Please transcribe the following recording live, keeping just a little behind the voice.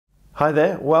Hi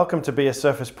there, welcome to Be a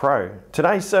Surface Pro.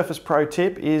 Today's Surface Pro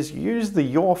tip is use the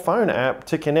Your Phone app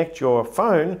to connect your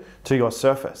phone to your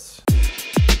Surface.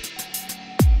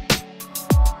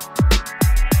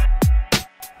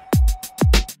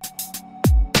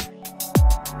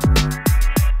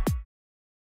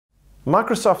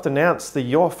 Microsoft announced the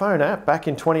Your Phone app back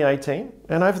in 2018,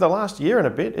 and over the last year and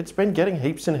a bit, it's been getting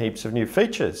heaps and heaps of new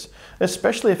features,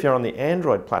 especially if you're on the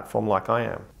Android platform like I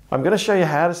am. I'm going to show you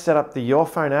how to set up the Your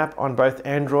Phone app on both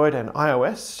Android and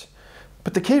iOS.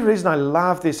 But the key reason I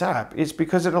love this app is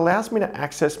because it allows me to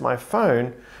access my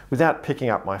phone without picking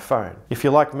up my phone. If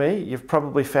you're like me, you've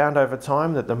probably found over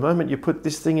time that the moment you put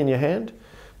this thing in your hand,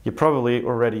 you're probably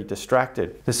already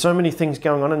distracted. There's so many things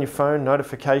going on your phone,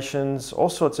 notifications, all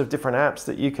sorts of different apps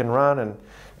that you can run and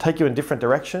take you in different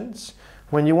directions.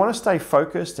 When you want to stay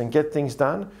focused and get things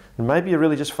done, and maybe you're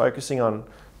really just focusing on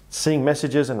seeing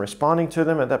messages and responding to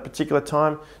them at that particular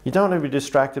time, you don't want to be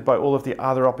distracted by all of the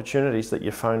other opportunities that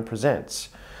your phone presents.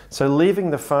 So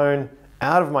leaving the phone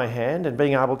out of my hand and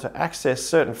being able to access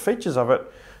certain features of it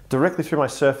directly through my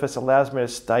Surface allows me to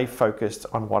stay focused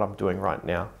on what I'm doing right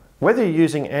now. Whether you're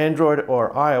using Android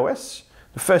or iOS,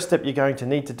 the first step you're going to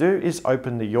need to do is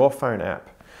open the Your Phone app.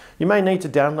 You may need to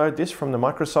download this from the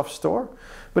Microsoft Store,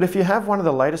 but if you have one of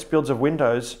the latest builds of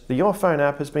Windows, the Your Phone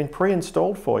app has been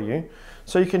pre-installed for you,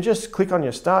 so you can just click on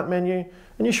your Start menu,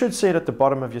 and you should see it at the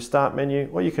bottom of your Start menu,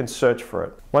 or you can search for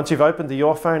it. Once you've opened the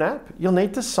Your Phone app, you'll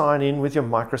need to sign in with your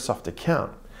Microsoft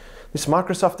account. This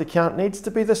Microsoft account needs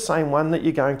to be the same one that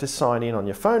you're going to sign in on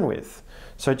your phone with,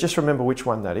 so just remember which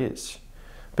one that is.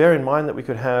 Bear in mind that we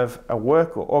could have a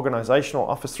work or organizational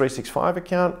Office 365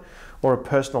 account or a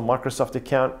personal Microsoft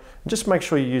account, and just make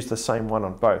sure you use the same one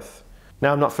on both.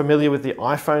 Now, I'm not familiar with the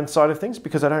iPhone side of things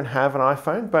because I don't have an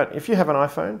iPhone, but if you have an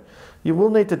iPhone, you will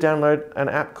need to download an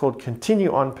app called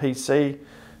Continue on PC,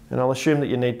 and I'll assume that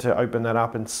you need to open that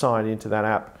up and sign into that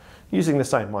app using the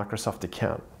same Microsoft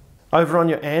account. Over on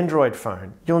your Android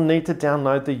phone, you'll need to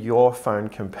download the Your Phone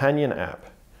Companion app.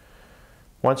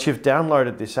 Once you've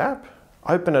downloaded this app,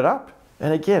 open it up,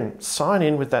 and again, sign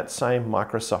in with that same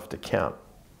Microsoft account.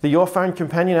 The Your Phone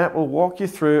Companion app will walk you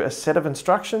through a set of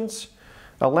instructions,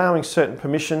 allowing certain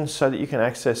permissions so that you can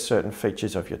access certain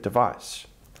features of your device.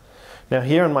 Now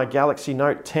here on my Galaxy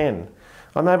Note 10,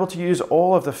 I'm able to use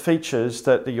all of the features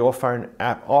that the Your Phone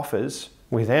app offers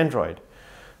with Android.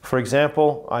 For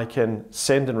example, I can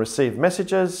send and receive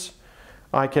messages,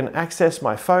 I can access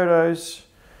my photos,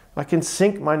 I can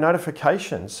sync my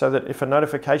notifications so that if a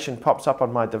notification pops up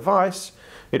on my device,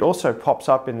 it also pops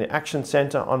up in the Action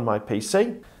Center on my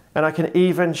PC, and I can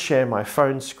even share my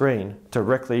phone screen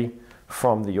directly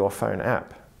from the Your Phone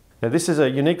app. Now this is a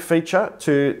unique feature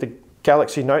to the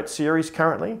Galaxy Note series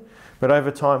currently, but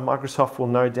over time Microsoft will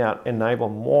no doubt enable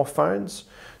more phones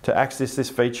to access this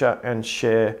feature and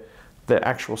share the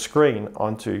actual screen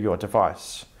onto your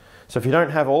device. So if you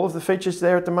don't have all of the features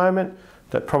there at the moment,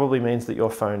 that probably means that your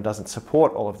phone doesn't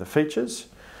support all of the features,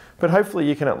 but hopefully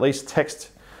you can at least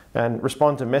text and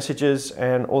respond to messages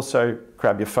and also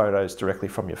grab your photos directly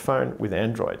from your phone with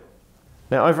Android.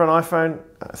 Now over on iPhone,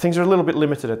 things are a little bit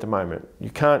limited at the moment. You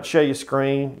can't share your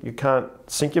screen, you can't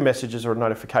sync your messages or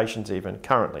notifications even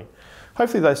currently.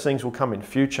 Hopefully those things will come in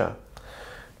future.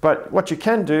 But what you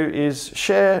can do is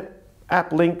share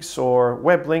app links or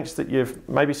web links that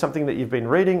maybe something that you've been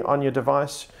reading on your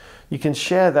device. You can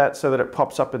share that so that it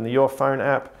pops up in the Your Phone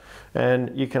app,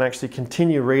 and you can actually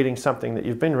continue reading something that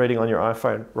you've been reading on your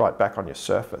iPhone right back on your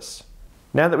Surface.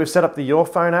 Now that we've set up the Your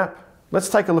Phone app, let's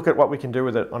take a look at what we can do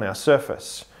with it on our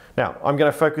Surface. Now, I'm going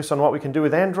to focus on what we can do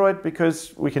with Android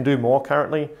because we can do more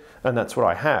currently, and that's what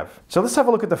I have. So let's have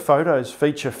a look at the Photos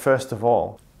feature first of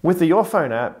all. With the Your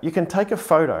Phone app, you can take a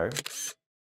photo,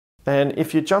 and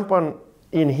if you jump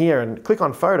in here and click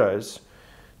on Photos,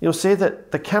 you'll see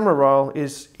that the camera roll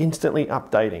is instantly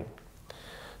updating.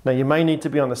 Now you may need to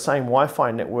be on the same Wi-Fi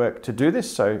network to do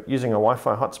this, so using a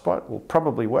Wi-Fi hotspot will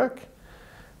probably work.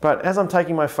 But as I'm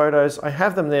taking my photos, I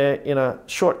have them there in a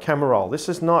short camera roll. This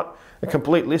is not a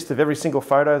complete list of every single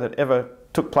photo that ever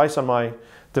took place on my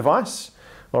device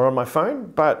or on my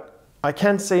phone, but I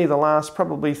can see the last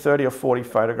probably 30 or 40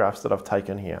 photographs that I've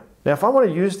taken here. Now if I want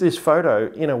to use this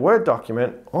photo in a Word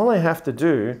document, all I have to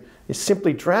do is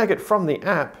simply drag it from the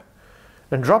app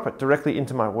and drop it directly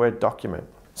into my Word document.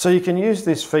 So you can use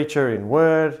this feature in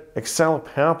Word, Excel,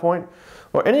 PowerPoint,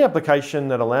 or any application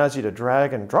that allows you to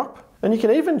drag and drop. And you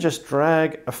can even just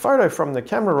drag a photo from the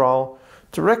camera roll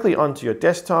directly onto your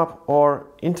desktop or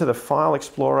into the File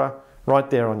Explorer right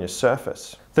there on your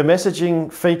Surface. The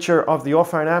messaging feature of the Your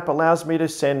Phone app allows me to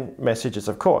send messages,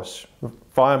 of course,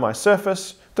 via my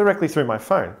Surface directly through my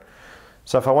phone.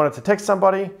 So if I wanted to text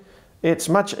somebody, It's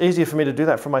much easier for me to do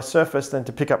that from my Surface than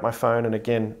to pick up my phone and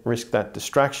again risk that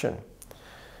distraction.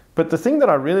 But the thing that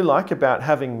I really like about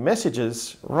having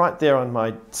messages right there on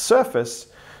my Surface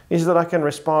is that I can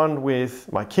respond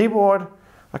with my keyboard,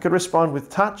 I could respond with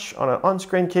touch on an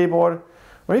on-screen keyboard,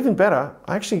 or even better,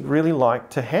 I actually really like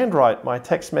to handwrite my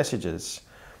text messages.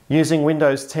 Using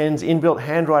Windows 10's inbuilt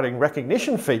handwriting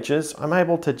recognition features, I'm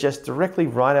able to just directly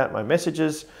write out my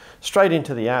messages straight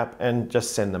into the app and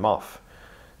just send them off.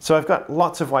 So I've got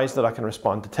lots of ways that I can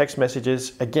respond to text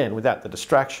messages, again, without the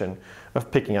distraction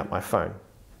of picking up my phone.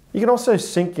 You can also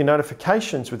sync your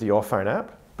notifications with the Your Phone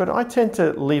app, but I tend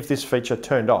to leave this feature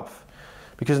turned off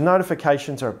because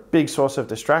notifications are a big source of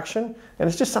distraction and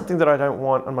it's just something that I don't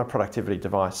want on my productivity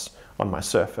device on my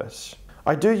Surface.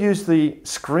 I do use the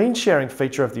screen sharing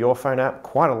feature of the Your Phone app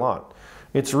quite a lot.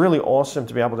 It's really awesome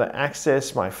to be able to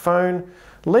access my phone,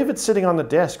 leave it sitting on the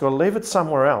desk or leave it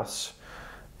somewhere else.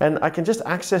 And I can just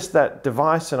access that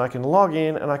device and I can log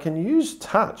in and I can use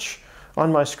touch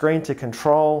on my screen to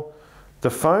control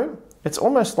the phone. It's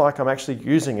almost like I'm actually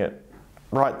using it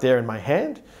right there in my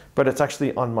hand, but it's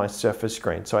actually on my Surface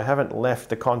screen, so I haven't left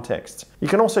the context. You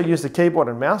can also use the keyboard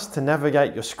and mouse to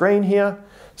navigate your screen here.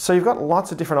 So you've got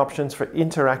lots of different options for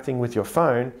interacting with your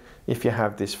phone if you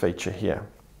have this feature here.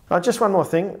 Just one more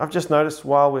thing. I've just noticed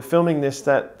while we're filming this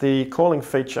that the calling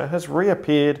feature has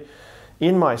reappeared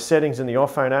in my settings in the Your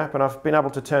Phone app, and I've been able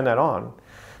to turn that on.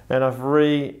 And I've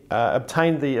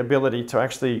obtained the ability to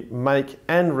actually make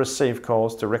and receive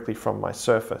calls directly from my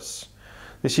Surface.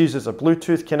 This uses a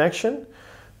Bluetooth connection,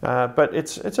 but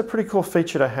it's a pretty cool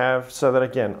feature to have so that,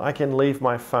 again, I can leave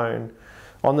my phone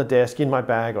on the desk, in my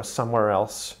bag, or somewhere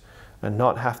else and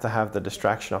not have to have the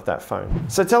distraction of that phone.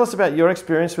 So tell us about your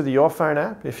experience with the Your Phone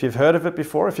app. If you've heard of it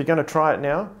before, if you're going to try it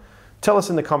now, tell us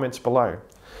in the comments below.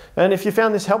 And if you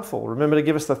found this helpful, remember to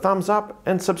give us the thumbs up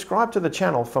and subscribe to the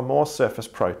channel for more Surface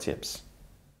Pro tips.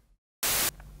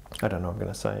 I don't know what I'm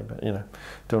going to say, but you know,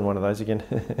 doing one of those again.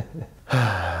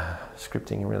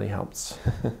 Scripting really helps.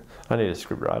 I need a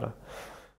scriptwriter.